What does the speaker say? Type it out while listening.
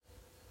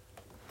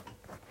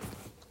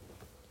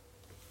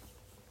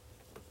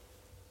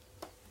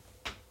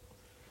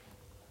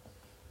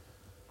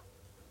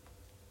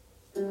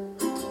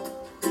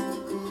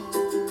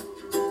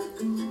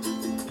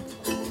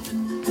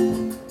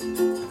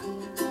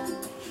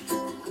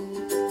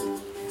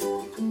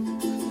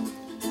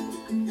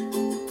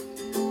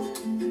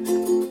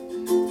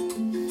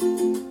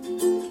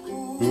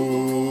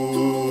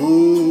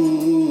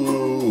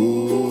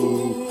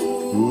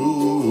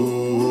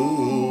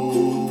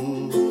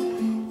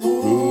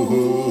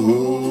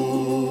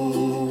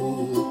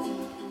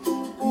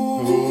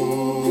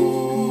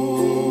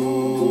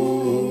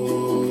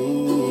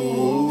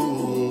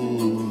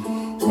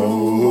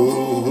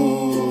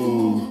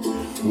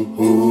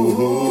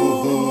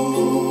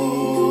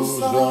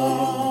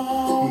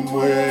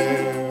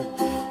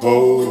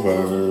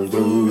over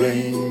the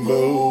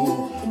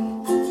rainbow,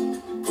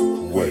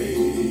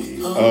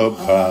 way up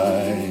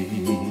high,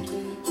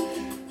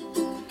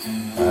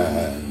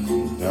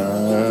 and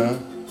the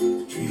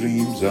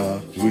dreams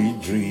that we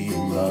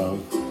dream of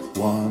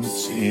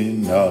once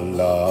in a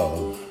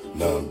lullaby,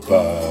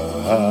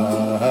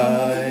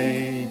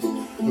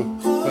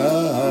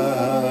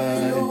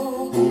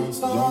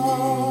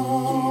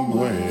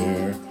 somewhere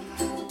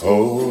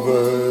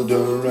over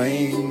the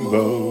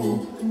rainbow,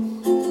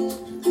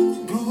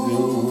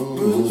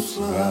 blue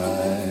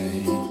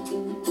sky,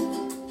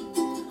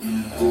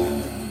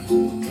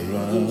 and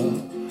the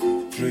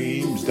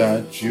dreams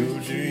that you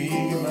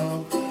dream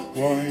of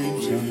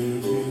won't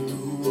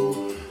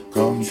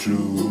come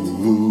true.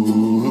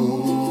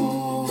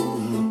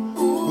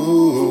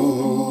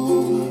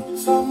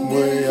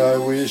 Somewhere I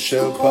wish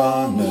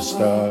upon a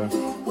star,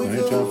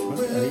 right up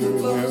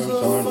everywhere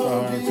far,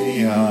 far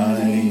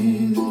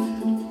behind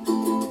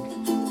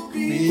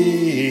me.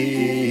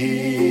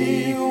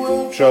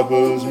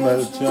 Troubles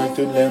melt like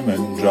the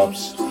lemon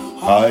drops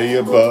high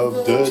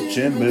above the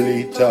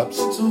chimney tops,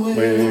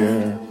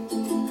 where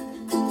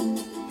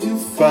you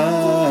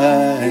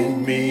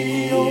find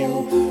me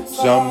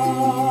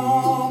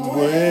somewhere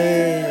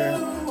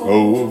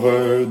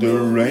over the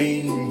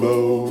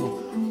rainbow.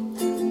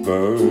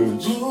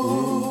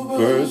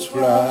 Birds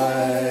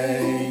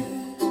fly,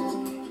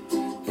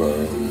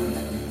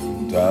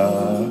 burn the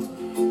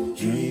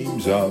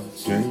dreams of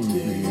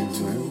dreams.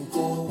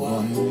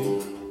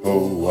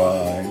 Oh,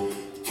 why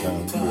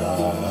can't I?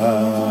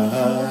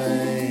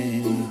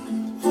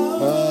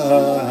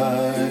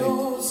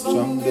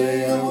 Someday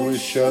I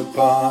wish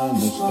upon a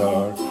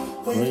star,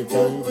 we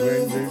can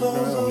bring the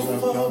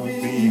ground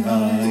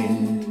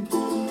behind.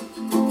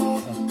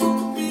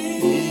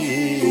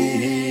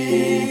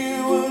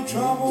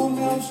 Trouble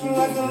melts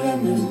like a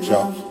lemon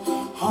drops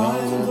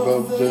high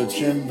above the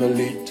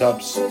chimney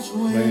tops,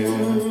 where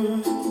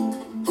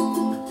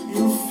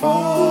you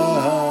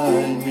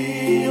find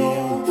me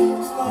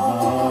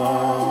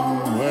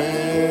somewhere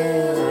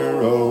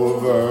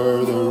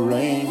over the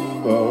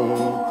rainbow,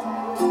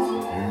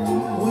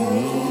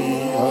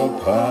 way up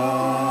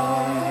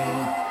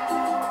high,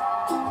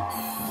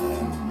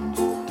 and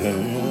the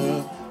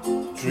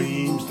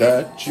dreams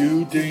that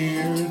you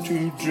dare to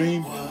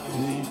dream.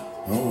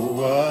 Oh,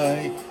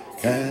 why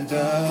can't I?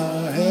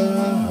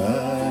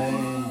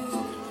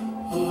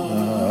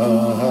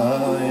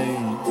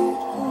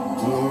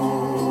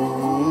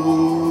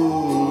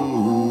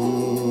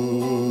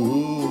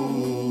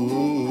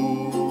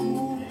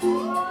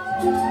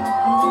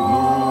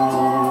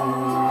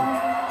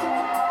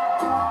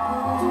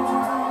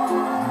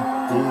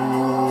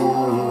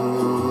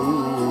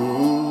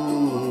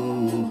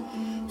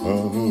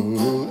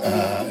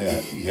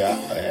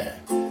 Yeah.